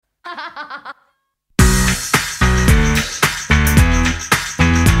Good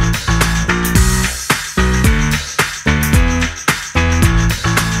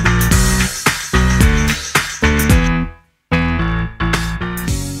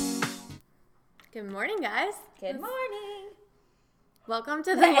morning, guys. Good morning. Welcome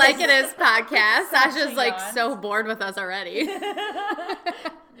to the Like It Is podcast. Sasha's like so bored with us already.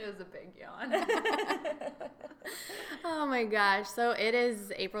 It was a big yawn. Oh my gosh. So it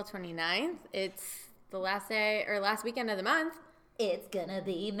is April 29th. It's the last day or last weekend of the month. It's gonna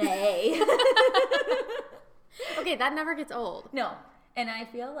be May. Okay, that never gets old. No. And I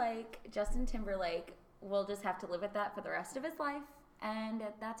feel like Justin Timberlake will just have to live with that for the rest of his life. And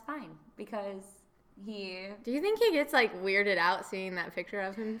that's fine because Do you think he gets like weirded out seeing that picture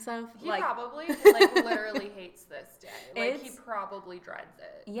of himself? He probably literally hates this day. He probably dreads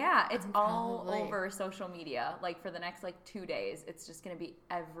it. Yeah, it's all over social media. Like for the next 2 days, it's just gonna be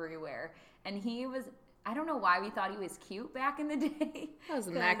everywhere. And I don't know why we thought he was cute back in the day. Those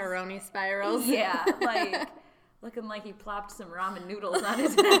macaroni spirals. Yeah, looking like he plopped some ramen noodles on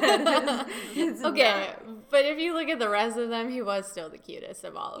his head. Okay, but if you look at the rest of them, he was still the cutest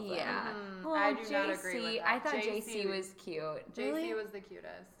of all of them. Yeah. Well, I do not agree with that. I thought JC was cute. JC was the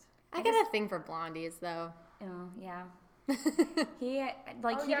cutest. I got a thing for blondies, though. Oh, yeah. Because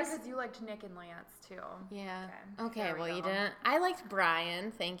you liked Nick and Lance, too. Yeah. Okay, well, you didn't. I liked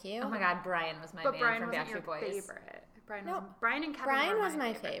Brian, thank you. Oh, my God, Brian was my man from Backstreet Boys. Favorite. Brian and Kevin Brian were was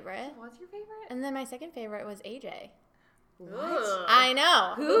my favorite. Was your favorite? And then my second favorite was AJ. What? I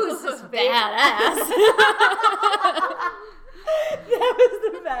know. Who's his badass? That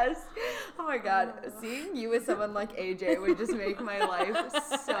was the best. Oh my God, seeing you with someone like AJ would just make my life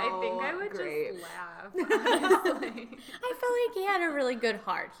so I think I would great. just laugh. Honestly. I felt like he had a really good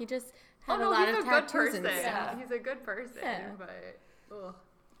heart. He just had a lot of tattoos and stuff. Yeah. He's a good person, but ugh.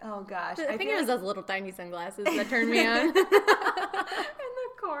 Oh gosh, I think it was those little tiny sunglasses that turned me on. And the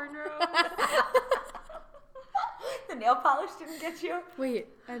cornrows. The nail polish didn't get you? Wait,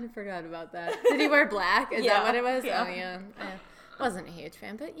 I forgot about that. Did he wear black? Is that what it was? Yeah. Oh, yeah. I wasn't a huge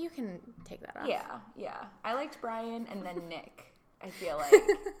fan, but you can take that off. Yeah. I liked Brian and then Nick, I feel like.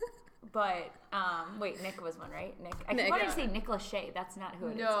 But, wait, Nick was one, right? Nick. I wanted to say Nick Lachey. That's not who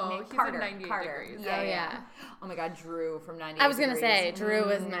it is. No, Nick he's Carter. in 98 Carter. Degrees. Yeah. Oh my God, Drew from 98 I was going to Degrees. say, Drew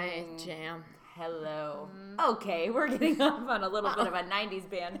was my jam. Hello. Okay, we're getting off on a little bit of a 90s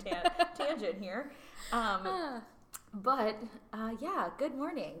band tangent here. But, good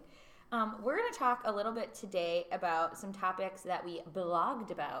morning. We're going to talk a little bit today about some topics that we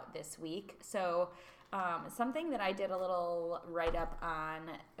blogged about this week. So, something that I did a little write-up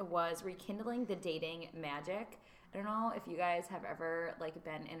on was rekindling the dating magic. I don't know if you guys have ever,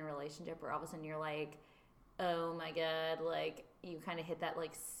 been in a relationship where all of a sudden you're like, oh my God, you kind of hit that,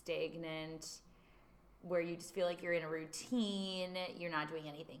 stagnant where you just feel like you're in a routine, you're not doing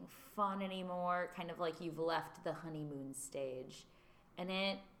anything fun anymore, kind of like you've left the honeymoon stage. And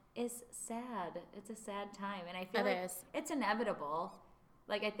it is sad. It's a sad time. And I feel it's inevitable.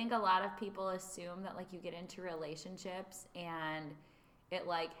 I think a lot of people assume that, you get into relationships and it,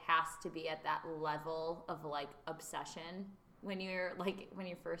 has to be at that level of, obsession when you're, when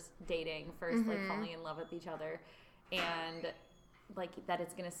you're first dating, falling in love with each other. And that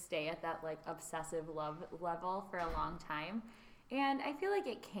it's going to stay at that, obsessive love level for a long time. And I feel like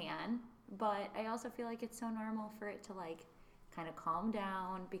it can, but I also feel like it's so normal for it to, kind of calm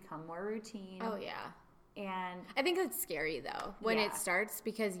down, become more routine. Oh, yeah. And I think it's scary, though, when it starts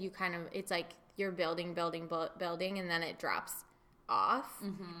because you it's you're building, and then it drops off.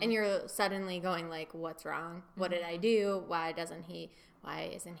 Mm-hmm. And you're suddenly going, what's wrong? What did I do? Why isn't he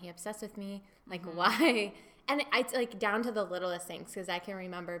obsessed with me? Why? And it's down to the littlest things because I can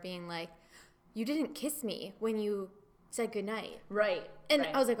remember being you didn't kiss me when you said goodnight. Right. And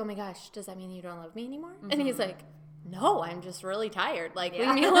I was like, oh my gosh, does that mean you don't love me anymore? Mm-hmm. And he's like, no, I'm just really tired. Leave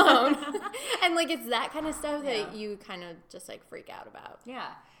me alone. And it's that kind of stuff that you kind of just freak out about. Yeah.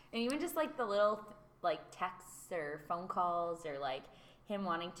 And even just the little texts or phone calls or him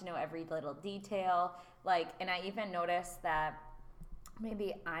wanting to know every little detail. And I even noticed that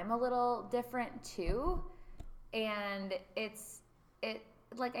maybe I'm a little different too. And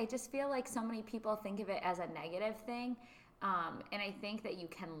I just feel like so many people think of it as a negative thing. And I think that you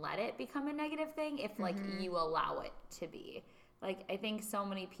can let it become a negative thing if you allow it to be. I think so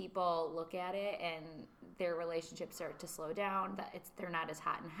many people look at it and their relationships start to slow down, that they're not as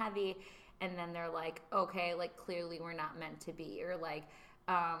hot and heavy, and then they're like, okay, clearly we're not meant to be, or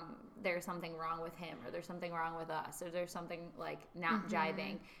there's something wrong with him, or there's something wrong with us, or there's something not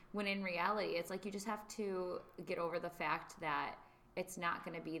jiving. When in reality, it's you just have to get over the fact that it's not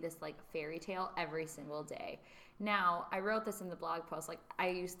going to be this like fairy tale every single day. Now, I wrote this in the blog post, like I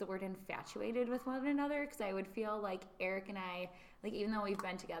used the word infatuated with one another because I would feel like Eric and I, like even though we've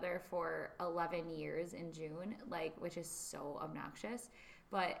been together for 11 years in June, like, which is so obnoxious,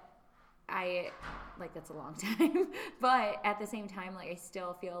 but that's a long time, but at the same time, like I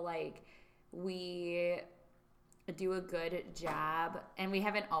still feel like we do a good job, and we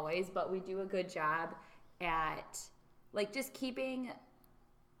haven't always, but we do a good job at like just keeping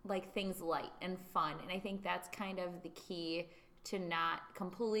like things light and fun. And I think that's kind of the key to not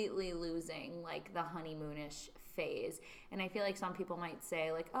completely losing like the honeymoonish phase. And I feel like some people might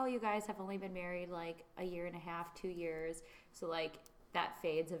say like, oh, you guys have only been married like a year and a half, 2 years, so like that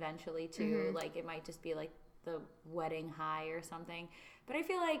fades eventually too. Like it might just be like the wedding high or something. But I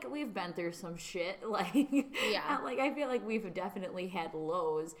feel like we've been through some shit. Like, yeah. Like I feel like we've definitely had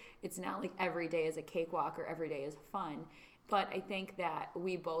lows. It's not like every day is a cakewalk or every day is fun. But I think that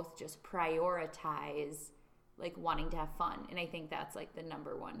we both just prioritize like wanting to have fun. And I think that's like the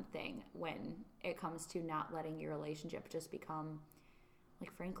number one thing when it comes to not letting your relationship just become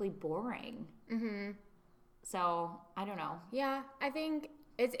like frankly boring. Mm-hmm. So I don't know. Yeah, I think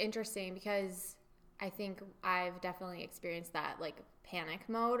it's interesting because I think I've definitely experienced that like panic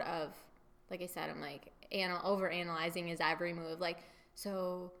mode of, like I said, I'm like over-analyzing his every move. Like,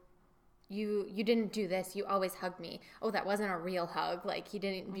 so you didn't do this. You always hugged me. Oh, that wasn't a real hug. Like, he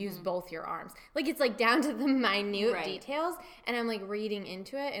didn't use both your arms. Like, it's like down to the minute details. And I'm like reading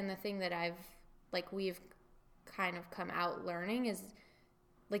into it. And the thing that we've kind of come out learning is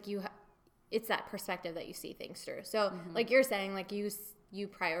like it's that perspective that you see things through. So like you're saying, like you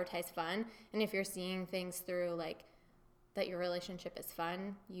prioritize fun. And if you're seeing things through like that your relationship is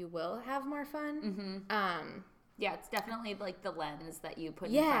fun, you will have more fun. Yeah, it's definitely like the lens that you put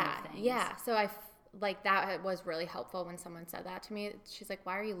in front of things. Yeah, so like that was really helpful when someone said that to me. She's like,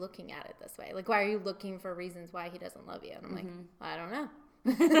 why are you looking at it this way? Like, why are you looking for reasons why he doesn't love you? And I'm like, I don't know.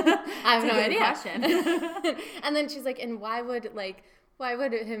 I have no idea. Question. And then she's like, and why would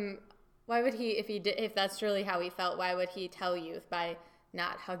he, if that's really how he felt, why would he tell you by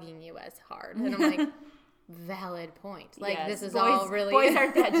not hugging you as hard? And I'm like, valid point. Like, yes, this is all really... Boys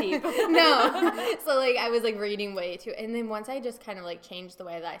aren't that deep. No. So, like, I was, like, reading way too... And then once I just kind of, like, changed the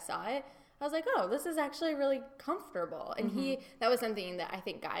way that I saw it, I was like, oh, this is actually really comfortable. And that was something that I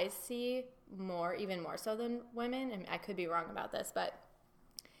think guys see more, even more so than women. And I could be wrong about this, but,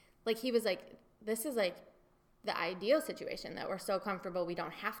 like, he was like, this is, like, the ideal situation that we're so comfortable we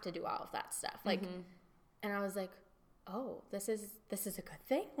don't have to do all of that stuff. Like, and I was like, oh, this is a good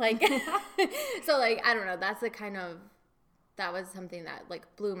thing. Like, so like, I don't know. That's that was something that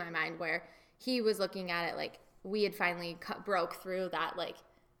like blew my mind, where he was looking at it like we had finally broke through that like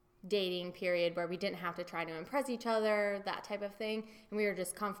dating period where we didn't have to try to impress each other, that type of thing. And we were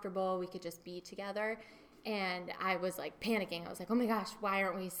just comfortable. We could just be together. And I was like panicking. I was like, oh my gosh, why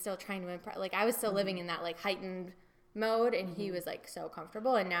aren't we still trying to impress? Like, I was still living in that like heightened mode, and he was like so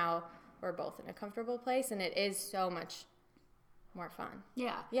comfortable, and now we're both in a comfortable place, and it is so much more fun.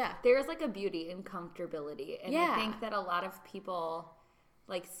 Yeah. There's like a beauty in comfortability. And I think that a lot of people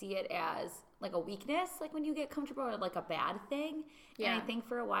like see it as like a weakness, like when you get comfortable, or like a bad thing. Yeah. And I think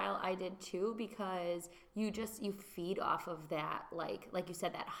for a while I did too, because you feed off of that, like you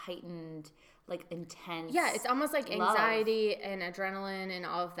said, that heightened, like intense. Yeah, it's almost like anxiety and adrenaline and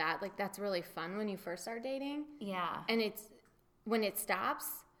all of that. Like, that's really fun when you first start dating. Yeah. And when it stops,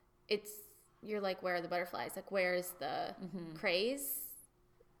 you're like, where are the butterflies? Like, where's the craze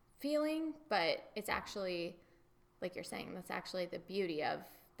feeling? But it's actually, like you're saying, that's actually the beauty of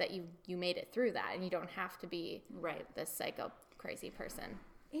that you made it through that, and you don't have to be this psycho crazy person.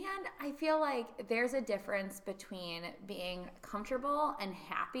 And I feel like there's a difference between being comfortable and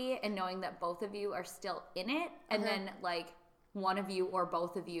happy and knowing that both of you are still in it, and then like one of you or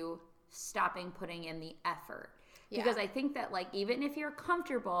both of you stopping putting in the effort. Because I think that like even if you're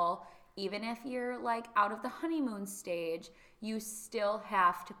comfortable, even if you're like out of the honeymoon stage, you still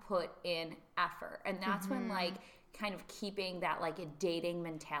have to put in effort. And that's when like kind of keeping that like a dating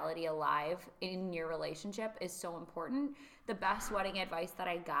mentality alive in your relationship is so important. The best wedding advice that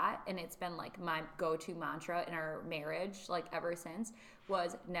I got, and it's been like my go-to mantra in our marriage like ever since,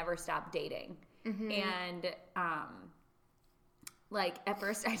 was never stop dating. And like at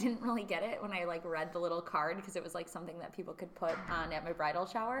first I didn't really get it when I like read the little card, because it was like something that people could put on at my bridal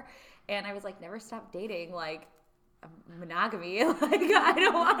shower, and I was like, never stop dating, like monogamy, like I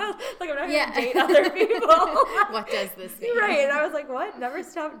don't want to, like I'm not gonna date other people. What does this mean? Right. And I was like, what? Never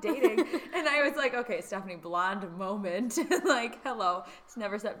stop dating. And I was like, okay, Stephanie, blonde moment. Like, hello,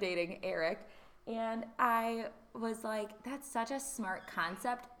 never stop dating, Eric. And I was like, that's such a smart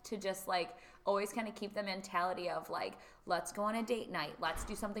concept to just like always kind of keep the mentality of like, let's go on a date night. Let's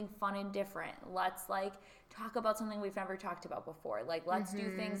do something fun and different. Let's like talk about something we've never talked about before. Like, let's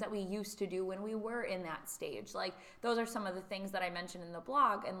do things that we used to do when we were in that stage. Like, those are some of the things that I mentioned in the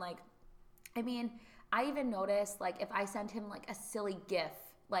blog. And like, I mean, I even noticed like if I sent him like a silly GIF,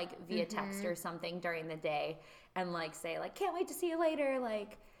 like via text or something during the day and like say like, can't wait to see you later.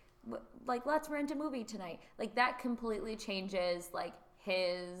 Like let's rent a movie tonight. Like that completely changes like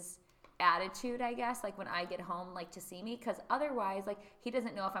his attitude, I guess, like when I get home, like to see me, because otherwise like he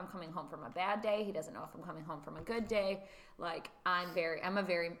doesn't know if I'm coming home from a bad day. He doesn't know if I'm coming home from a good day. Like I'm a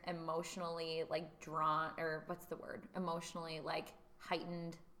very emotionally like drawn, or what's the word, emotionally like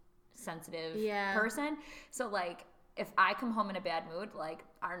heightened sensitive person. So like if I come home in a bad mood, like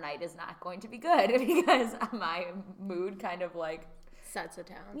our night is not going to be good because my mood kind of like sets a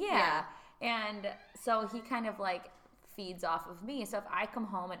tone. Yeah. And so he kind of like feeds off of me. So if I come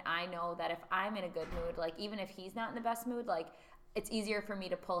home and I know that if I'm in a good mood, like even if he's not in the best mood, like it's easier for me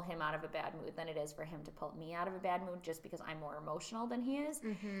to pull him out of a bad mood than it is for him to pull me out of a bad mood, just because I'm more emotional than he is.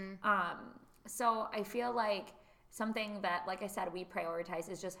 So I feel like something that, like I said, we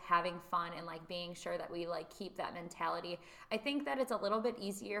prioritize is just having fun and like being sure that we like keep that mentality. I think that it's a little bit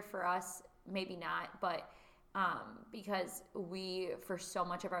easier for us, maybe not, but because we, for so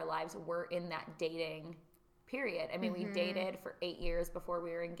much of our lives, were in that dating period. I mean, we dated for 8 years before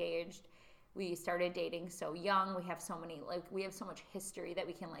we were engaged. We started dating so young. We have so much history that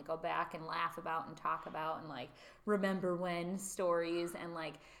we can like go back and laugh about and talk about and like remember when stories and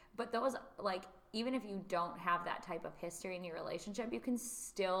like, but those like, even if you don't have that type of history in your relationship, you can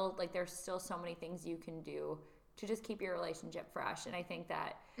still like, there's still so many things you can do to just keep your relationship fresh. And I think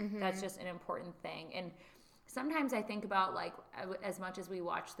that that's just an important thing. And sometimes I think about like, as much as we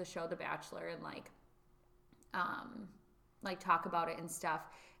watch the show The Bachelor and like talk about it and stuff,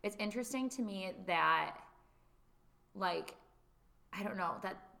 it's interesting to me that like, I don't know,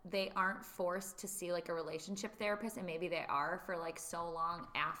 that they aren't forced to see like a relationship therapist, and maybe they are for like so long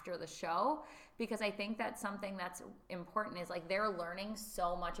after the show, because I think that's something that's important is like they're learning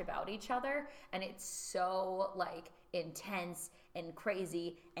so much about each other, and it's so like intense and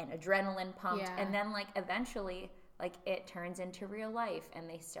crazy and adrenaline pumped, and then like eventually like it turns into real life and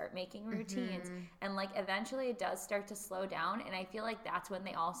they start making routines and like eventually it does start to slow down, and I feel like that's when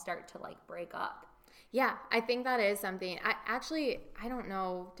they all start to like break up. Yeah, I think that is something. I don't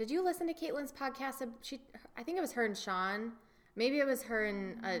know. Did you listen to Caitlin's podcast? I think it was her and Sean. Maybe it was her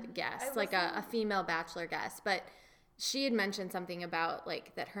and a guest, like a female Bachelor guest. But she had mentioned something about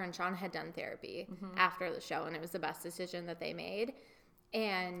like that her and Sean had done therapy after the show, and it was the best decision that they made.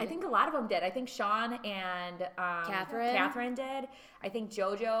 And I think a lot of them did. I think Sean and Catherine did. I think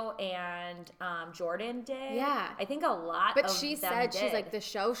JoJo and Jordan did. Yeah. I think a lot of them did. But she said, she's like, the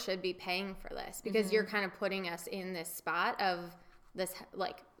show should be paying for this because you're kind of putting us in this spot of this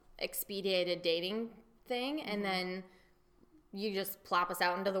like expedited dating thing, and then you just plop us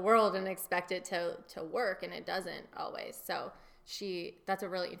out into the world and expect it to work, and it doesn't always. So that's a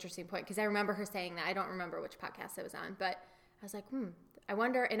really interesting point, because I remember her saying that. I don't remember which podcast it was on, but I was like, I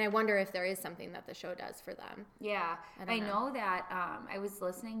wonder if there is something that the show does for them. Yeah. I know that I was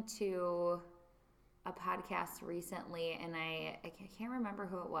listening to a podcast recently, and I can't remember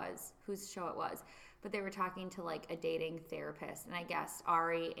whose show it was, but they were talking to like a dating therapist, and I guess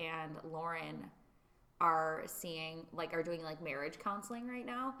Ari and Lauren are doing like marriage counseling right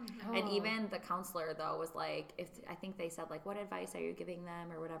now. And even the counselor though was like, I think they said like, what advice are you giving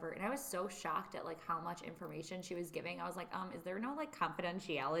them or whatever, and I was so shocked at like how much information she was giving. I was like, is there no like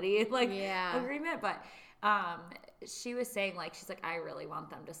confidentiality agreement? But she was saying like, she's like, I really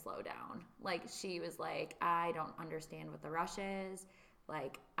want them to slow down. Like she was like, I don't understand what the rush is.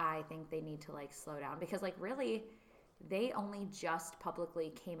 Like I think they need to like slow down, because like really they only just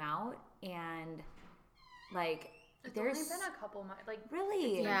publicly came out, and like it's only been a couple months, like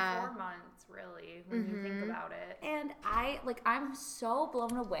really, it's been 4 months, really, when you think about it. And I'm so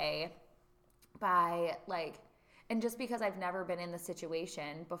blown away by like, and just because I've never been in the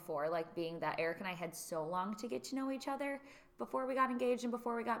situation before, like being that Eric and I had so long to get to know each other before we got engaged and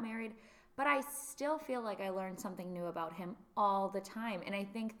before we got married, but I still feel like I learned something new about him all the time. And I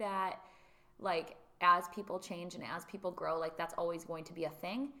think that like as people change and as people grow, like that's always going to be a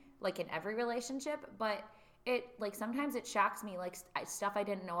thing, like in every relationship. But it like sometimes it shocks me, like stuff I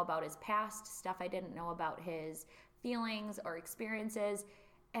didn't know about his past, stuff I didn't know about his feelings or experiences,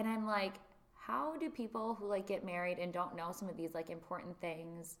 and I'm like, how do people who like get married and don't know some of these like important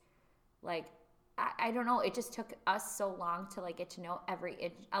things, like I don't know. It just took us so long to like get to know every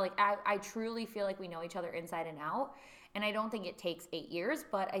inch. I truly feel like we know each other inside and out. And I don't think it takes 8 years,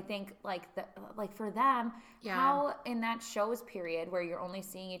 but I think like for them, how in that show's period where you're only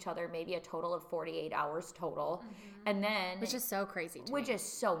seeing each other maybe a total of 48 hours total, and then which is so crazy to which me. is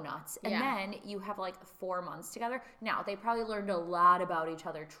so nuts. And then you have like 4 months together. Now they probably learned a lot about each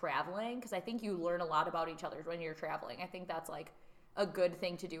other traveling, because I think you learn a lot about each other when you're traveling. I think that's like a good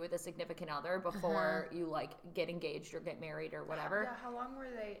thing to do with a significant other before you like get engaged or get married or whatever. Yeah, how long were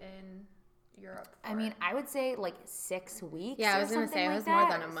they in Europe for? I mean, I would say like 6 weeks. Yeah, I was going to say it was more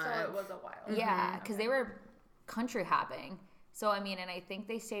than a month. So it was a while. Yeah, because they were country hopping. So, I mean, and I think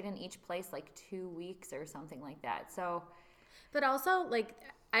they stayed in each place like 2 weeks or something like that. So, but also like,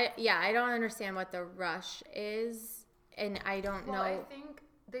 I don't understand what the rush is. And I don't know. I think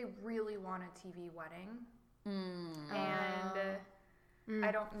they really want a TV wedding. And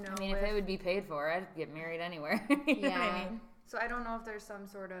I don't know. I mean, if it would be paid for, I'd get married anywhere. You know what I mean? So I don't know if there's some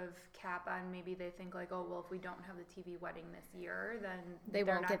sort of cap on, maybe they think like, oh, well, if we don't have the TV wedding this year, then they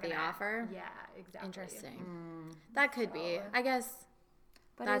won't get the offer. Yeah, exactly. Interesting. That could be. I guess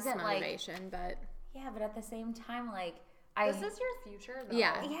but that's is it motivation, but yeah, but at the same time, like this is your future, though.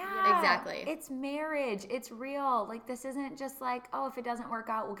 Yeah, exactly. It's marriage. It's real. Like, this isn't just like, oh, if it doesn't work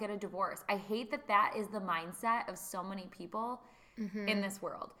out, we'll get a divorce. I hate that is the mindset of so many people in this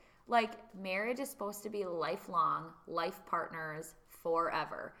world. Like, marriage is supposed to be lifelong, life partners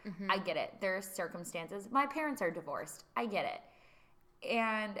forever. I get it. There are circumstances. My parents are divorced. I get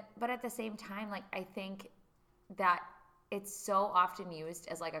it. But at the same time, like, I think that it's so often used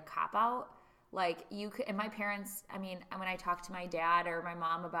as like a cop-out. Like, and my parents, I mean, when I talk to my dad or my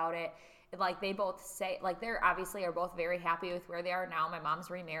mom about it, like, they both say, like, they're obviously are both very happy with where they are now. My mom's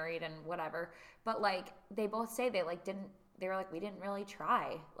remarried and whatever. But, like, they both say they were like, we didn't really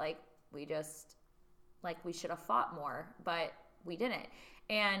try. Like, we just, like, we should have fought more, but we didn't.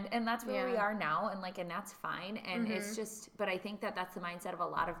 And that's where we are now. And, like, and that's fine. And it's just, but I think that's the mindset of a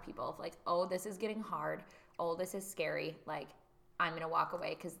lot of people. Like, oh, this is getting hard. Oh, this is scary. Like, I'm going to walk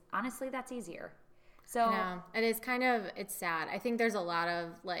away, because honestly, that's easier. So no, it is it's sad. I think there's a lot of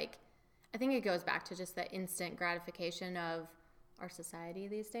like, I think it goes back to just the instant gratification of our society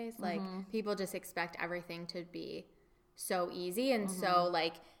these days. Like, people just expect everything to be so easy and so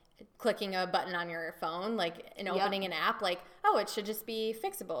like clicking a button on your phone, like, and opening an app, like, oh, it should just be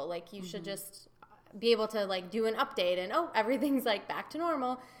fixable. Like, you should just be able to like do an update and everything's like back to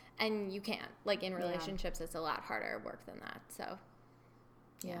normal. And you can't. Like, in relationships, it's a lot harder work than that. So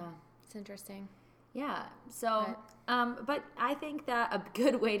yeah, it's interesting. Yeah. So, but I think that a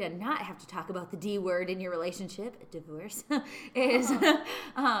good way to not have to talk about the D word in your relationship, divorce, is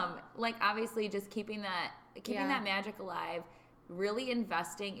like, obviously just keeping that magic alive, really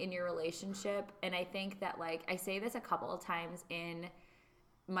investing in your relationship. And I think that, like, I say this a couple of times in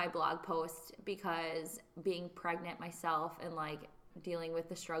my blog post, because being pregnant myself and like dealing with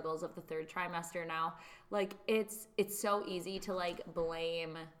the struggles of the 3rd trimester now, like, it's so easy to like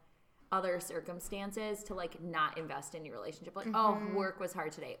blame other circumstances to like not invest in your relationship. Like, oh, work was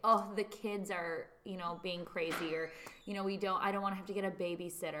hard today. Oh, the kids are, being crazy, or, I don't want to have to get a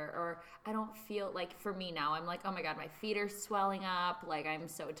babysitter, or I don't feel like, for me now, I'm like, oh my God, my feet are swelling up. Like, I'm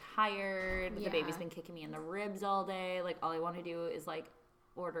so tired. The baby's been kicking me in the ribs all day. Like, all I want to do is like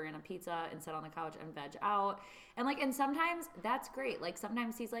order in a pizza and sit on the couch and veg out. And like, and sometimes that's great. Like,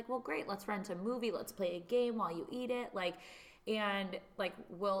 sometimes he's like, well, great, let's rent a movie, let's play a game while you eat it. Like, and like,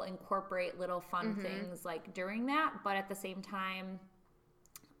 we'll incorporate little fun things like during that. But at the same time,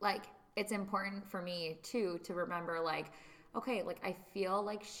 like, it's important for me too to remember, like, okay, like, I feel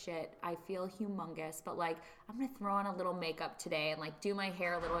like shit, I feel humongous, but like, I'm gonna throw on a little makeup today and like do my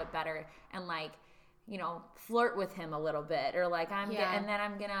hair a little bit better and like, flirt with him a little bit, or like, and then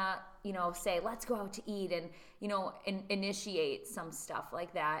I'm gonna, say, let's go out to eat, and, initiate some stuff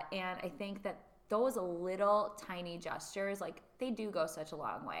like that. And I think that those little tiny gestures, like, they do go such a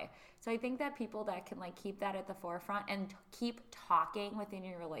long way. So I think that people that can like keep that at the forefront and keep talking within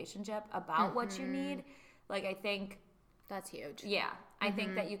your relationship about what you need, like, I think that's huge. Yeah. I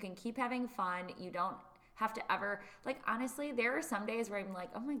think that you can keep having fun. You don't have to ever, like, honestly, there are some days where I'm like,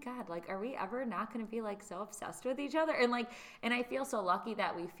 oh my God, like, are we ever not going to be like so obsessed with each other? And like, and I feel so lucky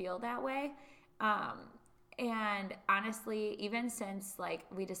that we feel that way. And honestly, even since like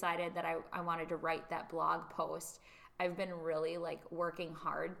we decided that I wanted to write that blog post, I've been really like working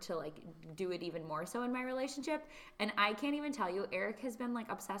hard to like do it even more so in my relationship. And I can't even tell you, Eric has been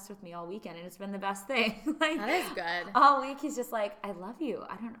like obsessed with me all weekend, and it's been the best thing. Like, that is good. All week he's just like, I love you.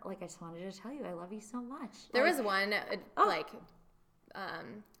 I don't like, I just wanted to tell you I love you so much. There was one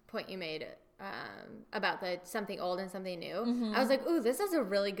point you made about the something old and something new. I was like, ooh, this is a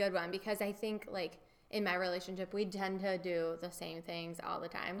really good one because I think like in my relationship we tend to do the same things all the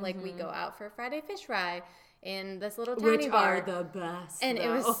time. Like we go out for Friday fish fry in this little tiny bar. Which are the best. And it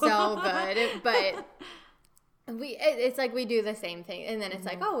was so good. But it's like we do the same thing. And then it's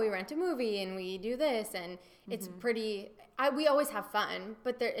like, oh, we rent a movie and we do this. And it's pretty, we always have fun.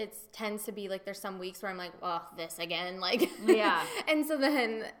 But it tends to be like there's some weeks where I'm like, oh, this again. Like, yeah. And so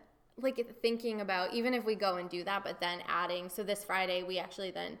then like thinking about even if we go and do that, but then adding, so this Friday we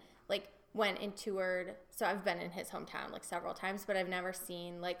actually then like went and toured. So I've been in his hometown like several times, but I've never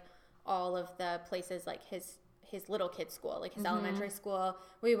seen like all of the places like his little kid's school, like his elementary school.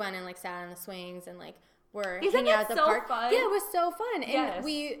 We went and like sat on the swings and like we're hanging out at the park. Fun? Yeah, it was so fun. Yes.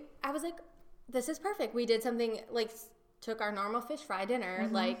 And I was like, this is perfect. We did something like took our normal fish fry dinner,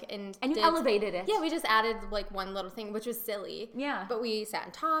 like, and you elevated it. Yeah, we just added like one little thing, which was silly. Yeah. But we sat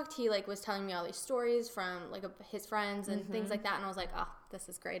and talked. He like was telling me all these stories from like his friends and things like that, and I was like, oh, this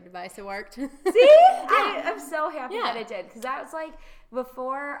is great advice. It worked. See, I'm so happy that it did, because that was like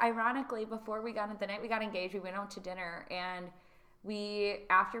ironically, before we got the night we got engaged, we went out to dinner, and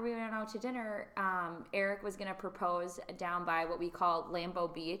after we went out to dinner, Eric was going to propose down by what we call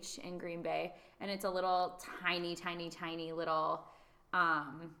Lambeau Beach in Green Bay. And it's a little tiny little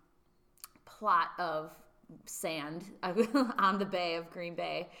plot of sand on the bay of Green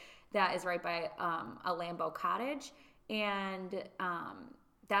Bay that is right by a Lambeau cottage. And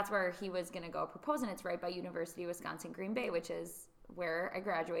that's where he was going to go propose. And it's right by University of Wisconsin Green Bay, which is where I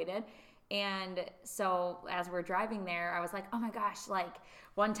graduated. And so as we're driving there, I was like, oh my gosh, like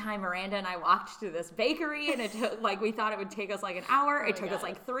one time Miranda and I walked to this bakery and it took like, we thought it would take us like an hour. It took us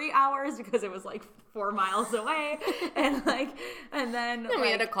like 3 hours because it was like 4 miles away. And then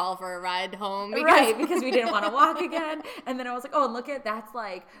we had to call for a ride home. Because we didn't want to walk again. And then I was like, oh, and look that's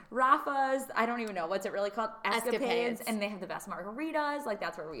like Rafa's, I don't even know, what's it really called? Escapades. And they have the best margaritas. Like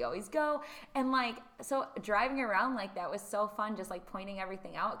that's where we always go. And like, so driving around like that was so fun, just like pointing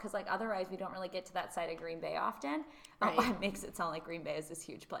everything out. Cause like otherwise we don't really get to that side of Green Bay often. Right. It makes it sound like Green Bay is this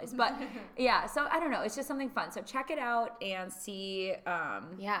huge place. But yeah, so I don't know. It's just something fun. So check it out and see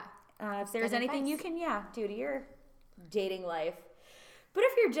if there's anything you can do to your dating life. But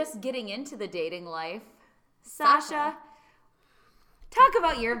if you're just getting into the dating life, Sasha, talk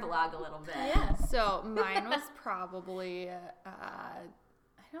about your blog a little bit. Yeah. So mine was probably, I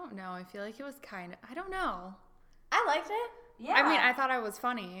don't know. I feel like it was I don't know. I liked it. Yeah. I mean, I thought I was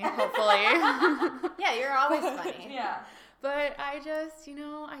funny, hopefully. Yeah, you're always funny. Yeah. But I just,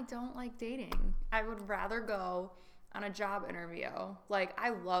 I don't like dating. I would rather go on a job interview. Like,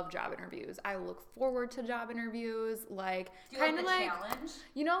 I love job interviews. I look forward to job interviews. Like, kind of like challenge.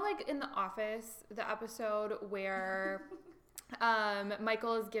 Like in The Office, the episode where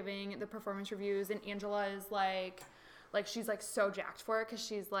Michael is giving the performance reviews and Angela is like she's like so jacked for it because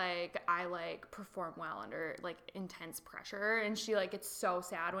she's like, I like perform well under like intense pressure, and she like gets so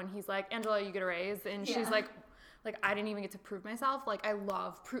sad when he's like, Angela, you get a raise, and she's like I didn't even get to prove myself. Like I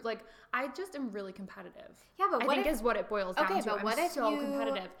love like I just am really competitive. Yeah, but I think is what it boils down to. Okay, but what if so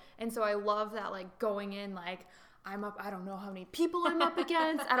competitive, and so I love that like going in like I'm up. I don't know how many people I'm up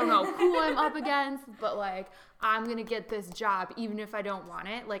against. I don't know who I'm up against, but like I'm gonna get this job even if I don't want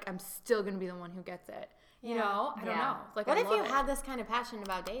it. Like I'm still gonna be the one who gets it. I don't know. Like, what if you had this kind of passion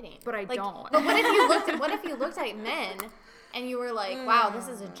about dating? But I don't. But what if you looked at men and you were like, wow, this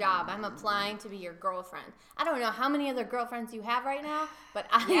is a job. I'm applying to be your girlfriend. I don't know how many other girlfriends you have right now, but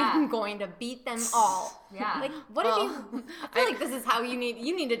I'm going to beat them all. Yeah. Like, what if you, I feel like this is how you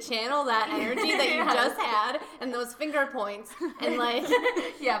need to channel that energy that you just had and those finger points. And like,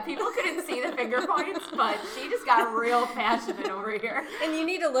 yeah, people couldn't see the finger points, but she just got real passionate over here. And you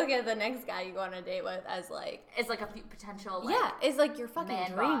need to look at the next guy you go on a date with as like, it's like a potential, it's like your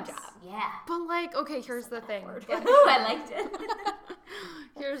fucking dream boss. job. Yeah. But like, okay, here's the thing. Ooh, I liked it.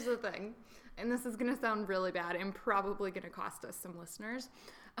 Here's the thing, and this is going to sound really bad and probably going to cost us some listeners.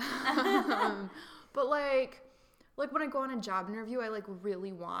 But like when I go on a job interview, I like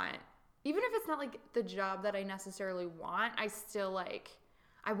really want, even if it's not like the job that I necessarily want, I still like,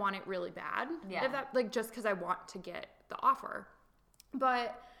 I want it really bad. Yeah. If that, like, just because I want to get the offer.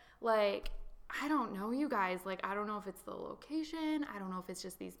 But like, I don't know, you guys. Like, I don't know if it's the location. I don't know if it's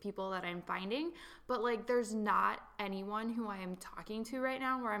just these people that I'm finding. But, like, there's not anyone who I am talking to right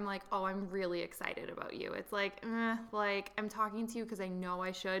now where I'm like, oh, I'm really excited about you. It's like, I'm talking to you because I know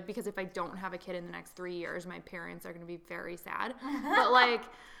I should. Because if I don't have a kid in the next 3 years, my parents are going to be very sad. But, like,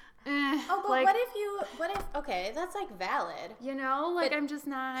 Oh, but like, what if, okay, that's like valid. you know, like But I'm just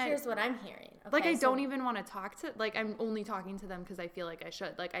not. Here's what I'm hearing. Okay, Like I don't even want to talk to. Like I'm only talking to them because I feel like I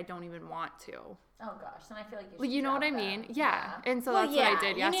should. Like I don't even want to. Oh gosh, then I feel like you Like, should you know what drop I mean? that. Yeah. And so Well, that's what I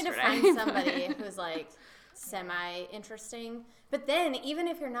did yesterday. You need to find somebody who's like semi-interesting. But then even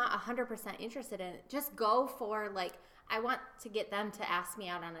if you're not 100% interested in it, just go for like, I want to get them to ask me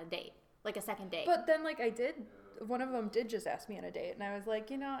out on a date, like a second date. But then, like, one of them did just ask me on a date, and I was like,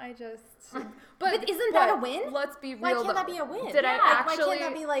 you know, I just. But isn't that a win? Let's be real. Why can't though. that be a win? Did I actually? Why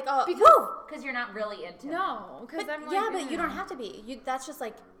can't that be like, oh, Because you're not really into it. No, because But, I'm like. yeah, but you don't have to be. That's just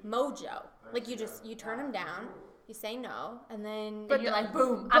like mojo. Like you turn them down, you say no, and then. But you're like,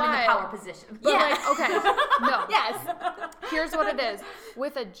 boom, I'm in the power position. But Yeah. like, okay, no. yes. Here's what it is.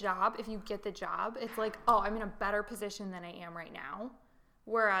 With a job, if you get the job, it's like, oh, I'm in a better position than I am right now.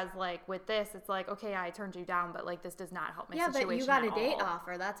 Whereas, like, with this, it's like, okay, I turned you down, but, like, this does not help my situation but you got a at date all.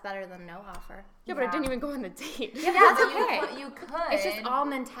 offer. That's better than no offer. Yeah, but I didn't even go on a date. Yeah, Yeah, that's but okay. you could. It's just all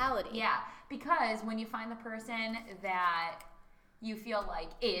mentality. Yeah, because when you find the person that you feel like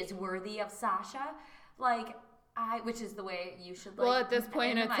is worthy of Sasha, like which is the way you should. Like, Well, at this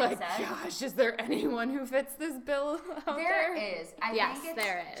point, in the it's like, mindset. gosh, is there anyone who fits this bill out There there? is. I Yes, think it's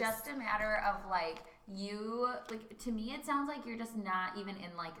there is. just a matter of like you. Like to me, it sounds like you're just not even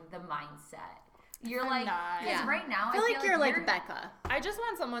in like the mindset. You're I'm like, not. because Yeah. right now I feel like you're like Becca. I just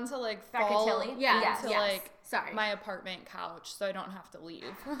want someone to, like, Becca fall Tilly? Yeah, into, yes. like, Sorry. my apartment couch so I don't have to leave.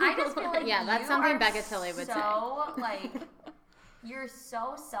 I just feel like Yeah, that's you something are Becca Tilly would say. So like, you're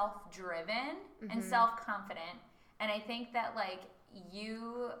so self-driven and self-confident, and I think that like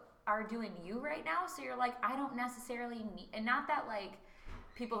you are doing you right now. So you're like, I don't necessarily need, and not that like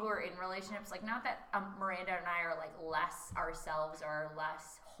people who are in relationships, like not that Miranda and I are like less ourselves or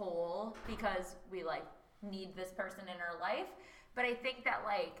less whole because we like need this person in our life, but I think that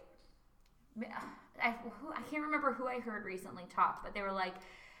like. I can't remember who I heard recently talk, but they were like,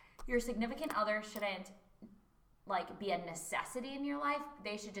 your significant other shouldn't like be a necessity in your life.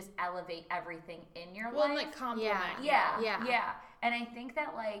 They should just elevate everything in your Well, life. like, compliment. Yeah. And I think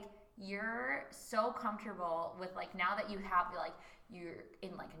that like you're so comfortable with like now that you have like you're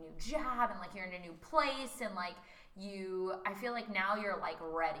in like a new job and like you're in a new place and like I feel like now you're like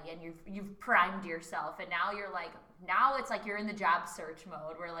ready and you've primed yourself and now you're like now it's like you're in the job search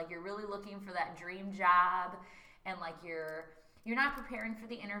mode where like you're really looking for that dream job and like you're not preparing for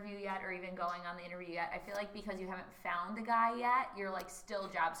the interview yet or even going on the interview yet. I feel like because you haven't found the guy yet, you're like still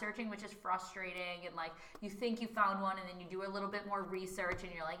job searching, which is frustrating. And like you think you found one and then you do a little bit more research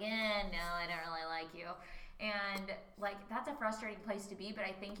and you're like, no, I don't really like you. And like that's a frustrating place to be, but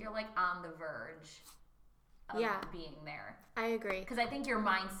I think you're like on the verge of being there. I agree. Because I think your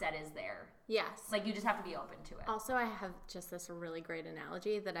mindset is there. Yes. Like you just have to be open to it. Also, I have just this really great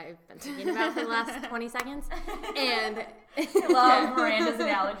analogy that I've been thinking about for the last 20 seconds. And I love Miranda's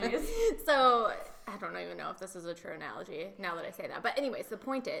analogies. So I don't even know if this is a true analogy now that I say that. But anyways, the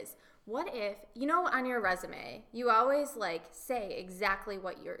point is, what if, on your resume, you always like say exactly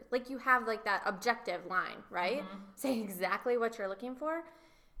what you're, like you have like that objective line, right? Mm-hmm. Say exactly what you're looking for.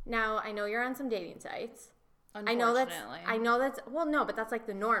 Now, I know you're on some dating sites. I know that's, well, no, but that's like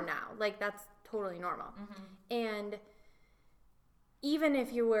the norm now. Like that's totally normal. Mm-hmm. And even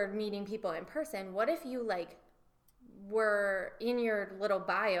if you were meeting people in person, what if you like were in your little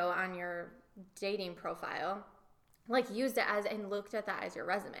bio on your dating profile, like used it as and looked at that as your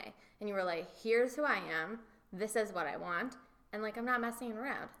resume, and you were like, here's who I am, this is what I want, and like I'm not messing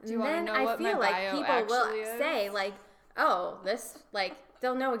around. Do you want to know what my bio actually is? Say like, oh, this like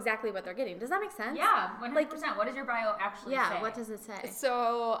they'll know exactly what they're getting. Does that make sense? Yeah, 100%. What does your bio actually say? Yeah, what does it say?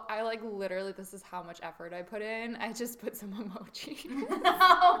 So I like literally, this is how much effort I put in. I just put some emoji.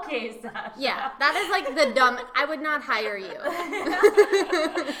 Okay, Sasha. Yeah, that is like the dumb. I would not hire you.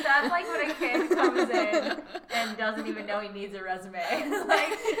 That's like when a kid comes in and doesn't even know he needs a resume.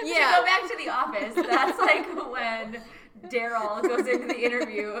 Like, yeah. To go back to The Office, that's like when Daryl goes into the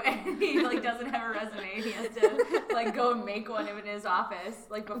interview and he like doesn't have a resume and he has to like go and make one in his office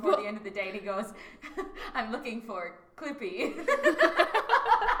like before the end of the day and he goes, I'm looking for Clippy.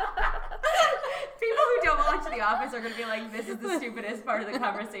 People who don't watch The Office are going to be like, this is the stupidest part of the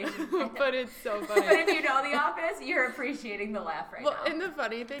conversation. But it's so funny. But if you know The Office, you're appreciating the laugh right now. And the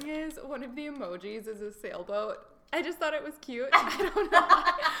funny thing is, one of the emojis is a sailboat. I just thought it was cute. I don't know.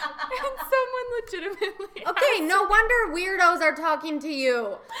 And someone legitimately Okay, no wonder weirdos are talking to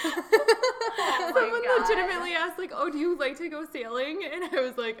you. Someone legitimately asked, like, oh, do you like to go sailing? And I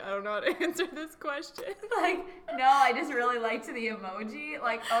was like, I don't know how to answer this question. Like, no, I just really liked the emoji.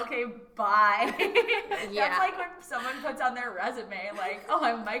 Like, okay, bye. Yeah. That's like when someone puts on their resume, like, oh,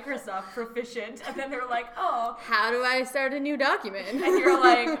 I'm Microsoft proficient. And then they're like, oh. How do I start a new document? And you're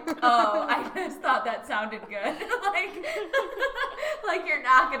like, oh, I just thought that sounded good. like you're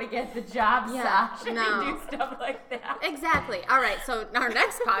not going to get the job, Sasha, no. if you do stuff like that. Exactly. All right, so our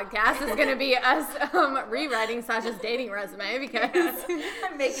next podcast is going to be us rewriting Sasha's dating resume because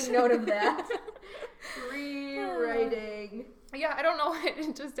I'm making note of that. Rewriting. Yeah, I don't know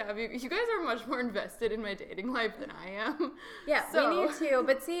what just have you. You guys are much more invested in my dating life than I am. Yeah, so. we need to.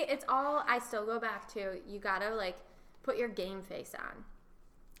 But see, it's all, I still go back to, you got to, like, put your game face on.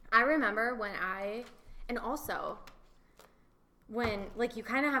 I remember when and also, when, like, you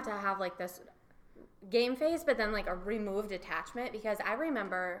kind of have to have, like, this game face, but then, like, a removed attachment, because I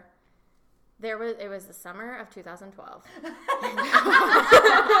remember it was the summer of 2012.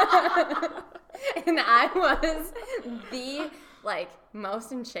 And I was the, like,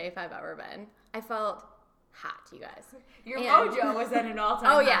 most in shape I've ever been. I felt hot, you guys. Your mojo was at an all-time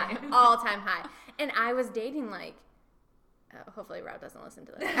high. Oh, yeah, all-time high. And I was dating, like, hopefully Rob doesn't listen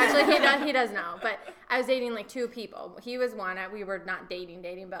to this. Actually, he does know. But I was dating, like, 2 people. He was one. We were not dating,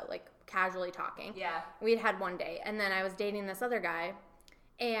 but, like, casually talking. Yeah. We'd had one date. And then I was dating this other guy.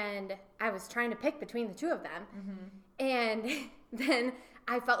 And I was trying to pick between the 2 of them. Mm-hmm. And then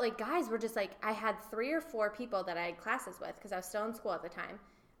I felt like guys were just, like, I had 3 or 4 people that I had classes with because I was still in school at the time.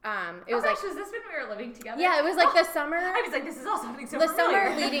 It was was this when we were living together? Yeah, it was like the summer. I was like, this is all something so the familiar.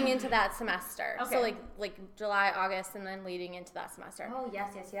 summer leading into that semester. Okay. So like July, August, and then leading into that semester. Oh,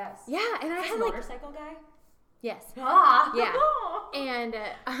 yes. Yeah, and I had motorcycle guy? Yes. Ah. Yeah. And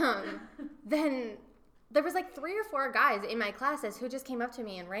then there was like 3 or 4 guys in my classes who just came up to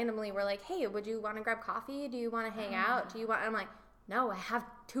me and randomly were like, hey, would you want to grab coffee? Do you want to hang out? I'm like, no, I have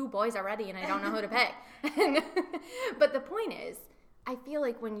 2 boys already and I don't know who to pick. But the point is, I feel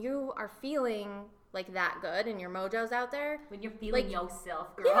like when you are feeling like that good and your mojo's out there. When you're feeling like,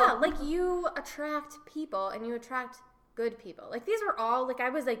 yourself, girl. Yeah, like you attract people and you attract good people. Like these were all, like I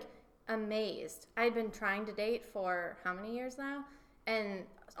was like amazed. I'd been trying to date for how many years now? And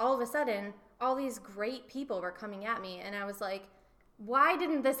all of a sudden, all these great people were coming at me. And I was like, why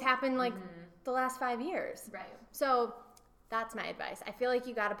didn't this happen like the last 5 years? Right. So that's my advice. I feel like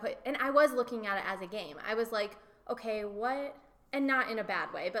you got to and I was looking at it as a game. I was like, okay, what, and not in a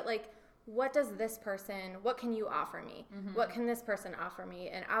bad way, but like, what can you offer me? Mm-hmm. What can this person offer me?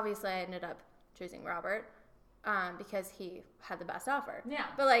 And obviously I ended up choosing Robert because he had the best offer. Yeah.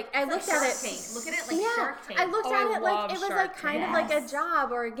 But like, I looked at it. Look at it like Shark Tank. I looked at it like it was like kind of like a Yes.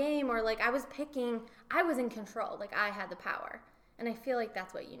 job or a game, or like I was in control. Like I had the power. And I feel like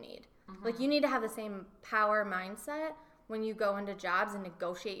that's what you need. Mm-hmm. Like you need to have the same power mindset when you go into jobs and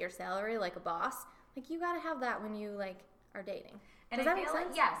negotiate your salary like a boss. Like you got to have that when you like are dating. Does that make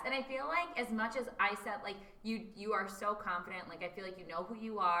sense? Yes, and I feel like as much as I said, like you are so confident. Like I feel like you know who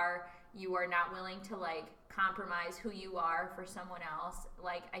you are. You are not willing to like compromise who you are for someone else.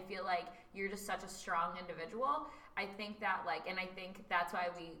 Like I feel like you're just such a strong individual. I think that like, and I think that's why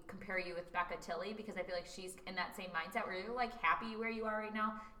we compare you with Becca Tilley, because I feel like she's in that same mindset where you're like happy where you are right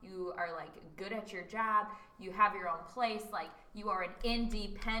now. You are like good at your job. You have your own place. Like you are an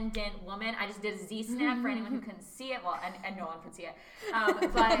independent woman. I just did a Z snap for anyone who couldn't see it. Well, and no one could see it.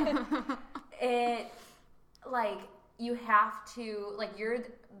 But it like you have to like you're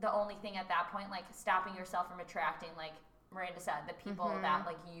the only thing at that point like stopping yourself from attracting, like Miranda said, the people that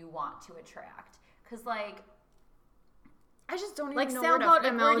like you want to attract. Because like I just don't even like know sailboat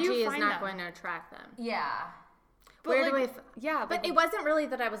where do you emoji is find not them? going to attract them. yeah. But Where like, do I? Yeah, But it wasn't really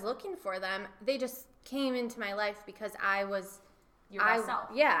that I was looking for them. They just came into my life because I was Your best self.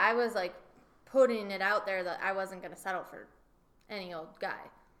 Yeah, I was like putting it out there that I wasn't going to settle for any old guy.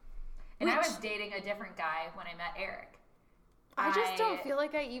 And I was dating a different guy when I met Eric. I just don't feel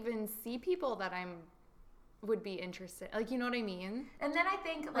like I even see people that would be interested. Like, you know what I mean? And then I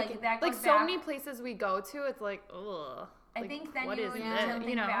think like that goes like so back, many places we go to, it's like, ugh. I think then what you is need that? to think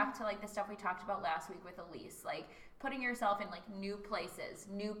You know? back to like the stuff we talked about last week with Elise, like putting yourself in like new places,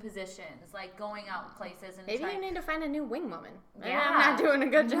 new positions, like going out places and Maybe you need to find a new wing woman. Maybe Yeah. I'm not doing a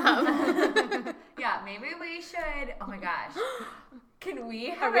good job. Yeah, maybe we should. Oh my gosh. Can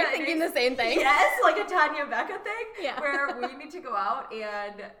we Are have we thinking the same thing? Yes, like a Tanya Becca thing. Yeah. Where we need to go out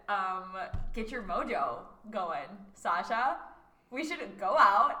and get your mojo going, Sasha. We should go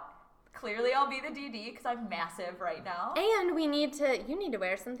out Clearly, I'll be the DD because I'm massive right now. And you need to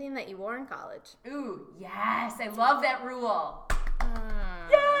wear something that you wore in college. Ooh, yes. I love that rule.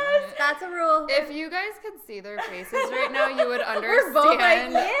 Yes, that's a rule. If you guys could see their faces right now, you would We're both like,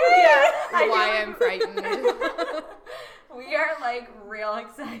 understand yeah. why I'm frightened. We are like real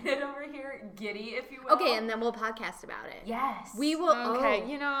excited over here. Giddy, if you will. Okay, and then we'll podcast about it. Yes. We will. Okay, Oh.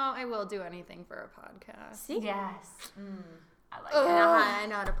 you know, I will do anything for a podcast. See? Yes. I like I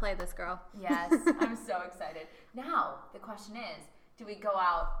know how to play this girl. it. Yes. I'm so excited. Now, the question is, do we go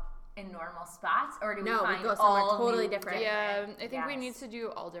out in normal spots or do we No, we find go somewhere all totally new different. Yeah, I think we Yes. need to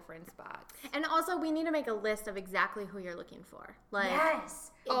do all different spots. And also, we need to make a list of exactly who you're looking for. Like,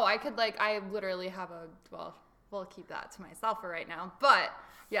 Yes. Oh, I literally have we'll keep that to myself for right now. But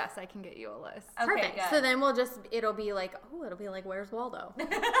yes, I can get you a list. Okay, perfect. good. So then it'll be like, where's Waldo? This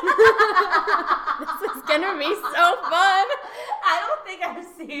is gonna be so fun. I don't think I've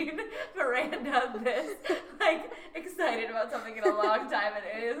seen Miranda this excited about something in a long time, and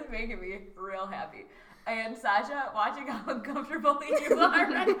it is making me real happy. And Sasha, watching how uncomfortable you are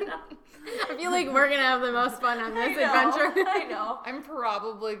right now. I feel like we're gonna have the most fun on this I know, adventure. I know. I'm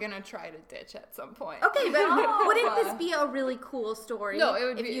probably gonna try to ditch at some point. Okay, but Oh. wouldn't this be a really cool story? No, it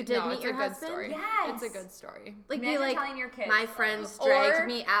would if be. you did no, meet it's your a good husband. story. Yes. It's a good story. Like Imagine be like, telling your kids. my friends Or dragged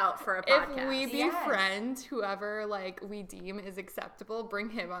me out for a podcast. If we Yes. befriend whoever we deem is acceptable, bring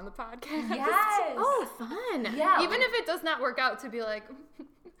him on the podcast. Yes. Oh, fun. Yeah. Even if it does not work out, to be like,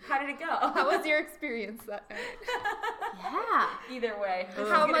 How did it go? how was your experience that night? Yeah. Either way. this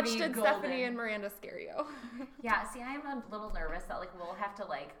is How gonna much be did golden. Stephanie and Miranda scare you? Yeah, see, I am a little nervous that we'll have to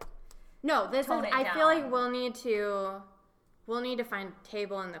No, this Tone is. it I feel like down. we'll need to find a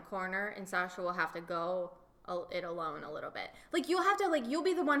table in the corner, and Sasha will have to go it alone a little bit. Like you'll have to you'll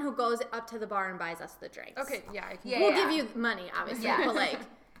be the one who goes up to the bar and buys us the drinks. Okay, yeah, I can. Yeah. We'll give you money, obviously, Yeah. but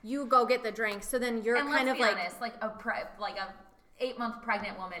you go get the drinks. So then you're and kind let's of be honest, a 8-month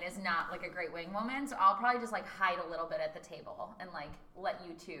pregnant woman is not a great wing woman, so I'll probably just hide a little bit at the table and let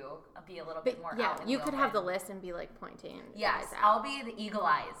you two be a little bit more yeah, out in you the could open. have the list and be pointing. Yes, guys I'll out. be the eagle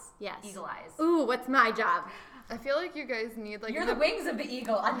eyes. Yes. Eagle eyes. Ooh, what's my job? I feel like you guys need You're the wings of the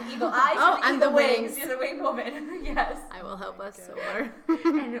eagle. I'm the eagle eyes. Oh, you're the I'm eagle the wings. wings. You're the wing woman. Yes. I will help us soar.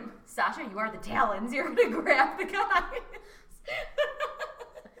 And Sasha, you are the talons. You're gonna grab the guys.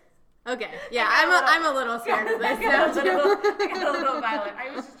 Okay, yeah, got I'm a little scared of this I now got too. a little violent.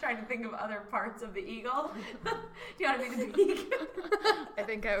 I was just trying to think of other parts of the eagle. Do you want to be the beak? I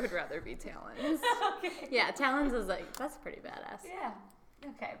think I would rather be Talons. Okay. Yeah, Talons is that's pretty badass. Yeah.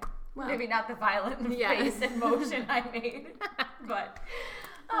 Okay. Well. Maybe not the violent Yeah. face and motion I made, but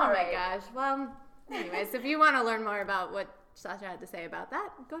Oh all my right. gosh. Well, anyways, if you want to learn more about what Sasha had to say about that,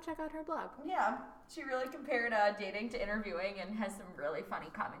 go check out her blog. Yeah, she really compared dating to interviewing and has some really funny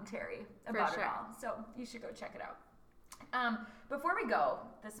commentary about sure. it all. So you should go check it out. Before we go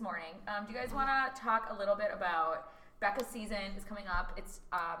this morning, do you guys want to talk a little bit about Becca's season is coming up? It's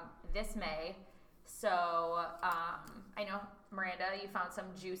this May. So I know, Miranda, you found some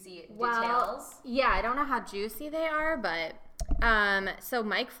juicy details. Yeah, I don't know how juicy they are, but so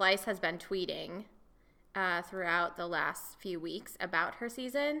Mike Fleiss has been tweeting throughout the last few weeks about her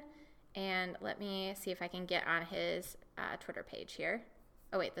season. And let me see if I can get on his Twitter page here.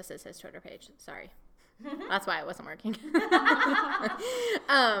 Oh, wait, this is his Twitter page. Sorry. That's why it wasn't working.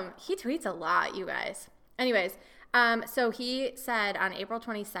 He tweets a lot, you guys. Anyways, so he said on April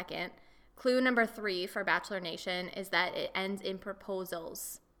 22nd, clue number 3 for Bachelor Nation is that it ends in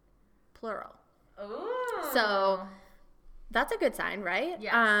proposals, plural. Ooh. So that's a good sign, right?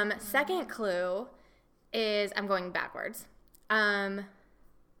 Yes. Second clue is, I'm going backwards.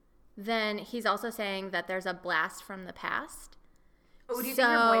 Then he's also saying that there's a blast from the past. Oh, do you think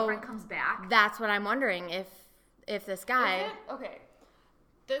her boyfriend comes back? That's what I'm wondering, if this guy... Okay.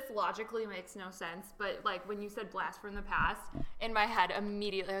 This logically makes no sense, but when you said blast from the past, in my head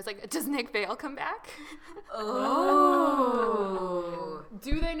immediately I was like, does Nick Vale come back? Oh.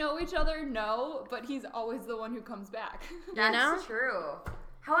 Do they know each other? No, but he's always the one who comes back. That's know? true.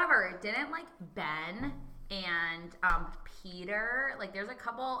 However, didn't Ben and Peter, there's a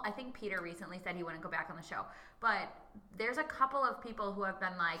couple, I think Peter recently said he wouldn't go back on the show, but there's a couple of people who have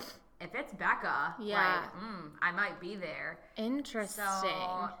been like, if it's Becca, Yeah. I might be there. Interesting.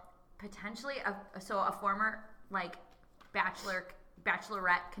 So potentially a former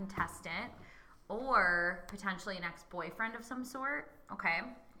bachelorette contestant, or potentially an ex-boyfriend of some sort. Okay,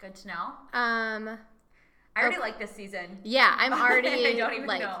 good to know. I already like this season. Yeah, I'm already I don't even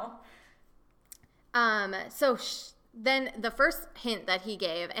know. So then the first hint that he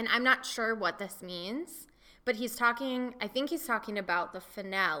gave, and I'm not sure what this means, but I think he's talking about the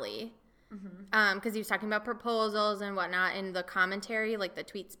finale because he was talking about proposals and whatnot, and the commentary, like the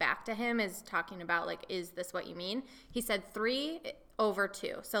tweets back to him, is talking about, like, is this what you mean? He said 3 over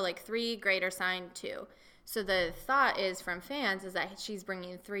 2, so like 3 greater sign 2. So the thought is from fans is that she's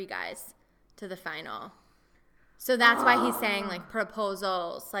bringing 3 guys to the final. So that's why he's saying, like,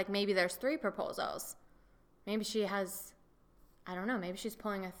 proposals. Like, maybe there's 3 proposals. Maybe she has, I don't know, maybe she's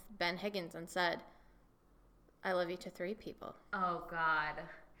pulling a Ben Higgins and said, I love you to 3 people. Oh, God.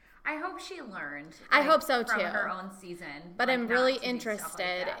 I hope she learned. I hope so, too. From her own season. But like, I'm really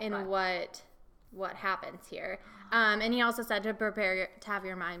interested in what happens here. And he also said to prepare to have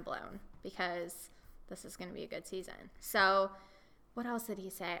your mind blown, because this is going to be a good season. So what else did he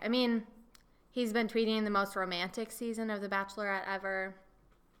say? I mean, he's been tweeting the most romantic season of The Bachelorette ever.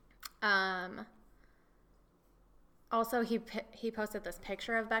 Also, he posted this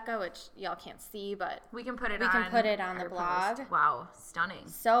picture of Becca, which y'all can't see, but we can put it on the blog. Post. Wow, stunning.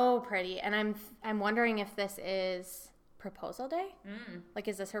 So pretty. And I'm wondering if this is proposal day? Like,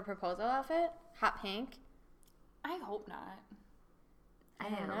 is this her proposal outfit? Hot pink? I hope not. I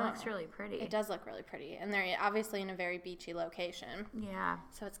don't know. It looks really pretty. It does look really pretty. And they're obviously in a very beachy location. Yeah.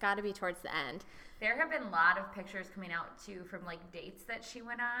 So it's got to be towards the end. There have been a lot of pictures coming out, too, from, like, dates that she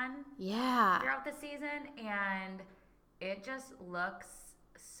went on. Yeah. Throughout the season. And it just looks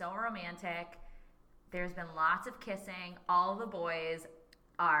so romantic. There's been lots of kissing. All the boys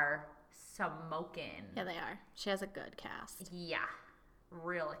are smoking. Yeah, they are. She has a good cast. Yeah.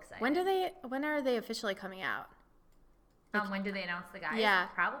 Real exciting. When are they officially coming out? When do they announce the guys? Yeah.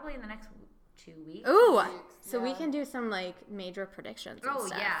 Probably in the next 2 weeks. Ooh. So we can do some, like, major predictions and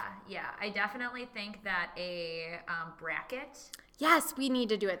stuff. Yeah. I definitely think that a bracket. Yes, we need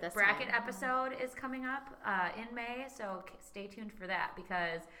to do it this bracket time. episode is coming up in May, so stay tuned for that,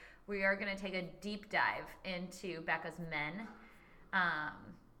 because we are going to take a deep dive into Becca's men,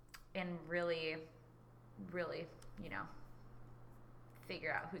 and really, really,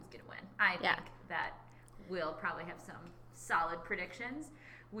 figure out who's going to win. I think that we'll probably have some solid predictions.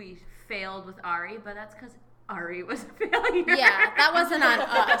 We failed with Ari, but that's because Ari was a failure. Yeah, that wasn't on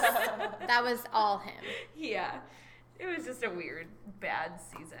us. That was all him. Yeah. It was just a weird, bad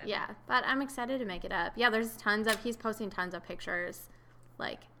season. Yeah, but I'm excited to make it up. Yeah, he's posting tons of pictures,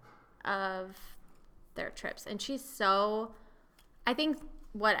 like, of their trips. And I think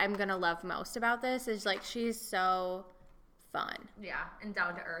what I'm going to love most about this is, like, she's so fun. Yeah, and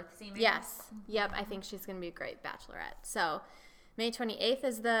down to earth seeming. Yes. Yep, I think she's going to be a great bachelorette. So May 28th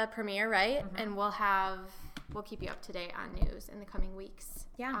is the premiere, right? Mm-hmm. And we'll keep you up to date on news in the coming weeks.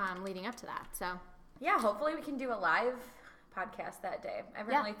 Yeah. Leading up to that. So yeah, hopefully we can do a live podcast that day. I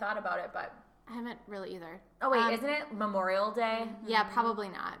haven't really thought about it, but I haven't really either. Oh wait, isn't it Memorial Day? Yeah, probably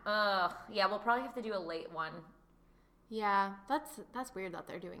not. Yeah, we'll probably have to do a late one. Yeah, that's weird that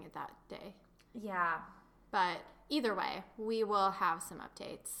they're doing it that day. Yeah. But either way, we will have some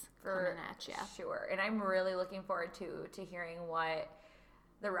updates coming at you. Sure. And I'm really looking forward to hearing what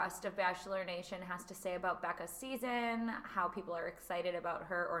the rest of Bachelor Nation has to say about Becca's season, how people are excited about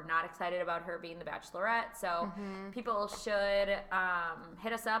her or not excited about her being the Bachelorette. So people should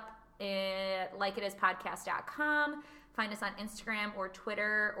hit us up at likeitispodcast.com, find us on Instagram or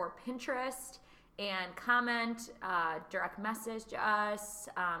Twitter or Pinterest, and comment, direct message us,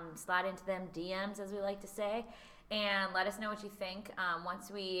 slide into them DMs, as we like to say, and let us know what you think. Once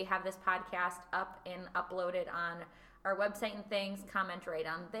we have this podcast up and uploaded on our website and things, comment right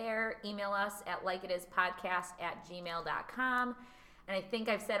on there. Email us at likeitispodcast@gmail.com. And I think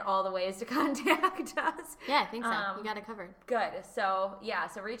I've said all the ways to contact us. Yeah, I think so. You got it covered. Good. So,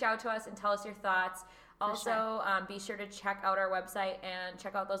 so reach out to us and tell us your thoughts. Also, be sure to check out our website and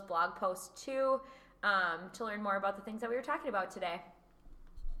check out those blog posts too, to learn more about the things that we were talking about today.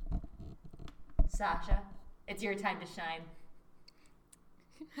 Sasha, it's your time to shine.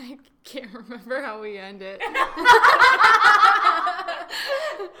 I can't remember how we end it.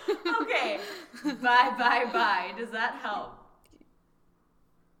 Okay. Bye. Does that help?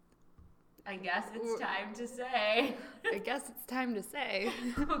 I guess it's time to say. I guess it's time to say.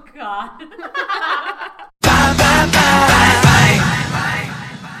 Oh, God.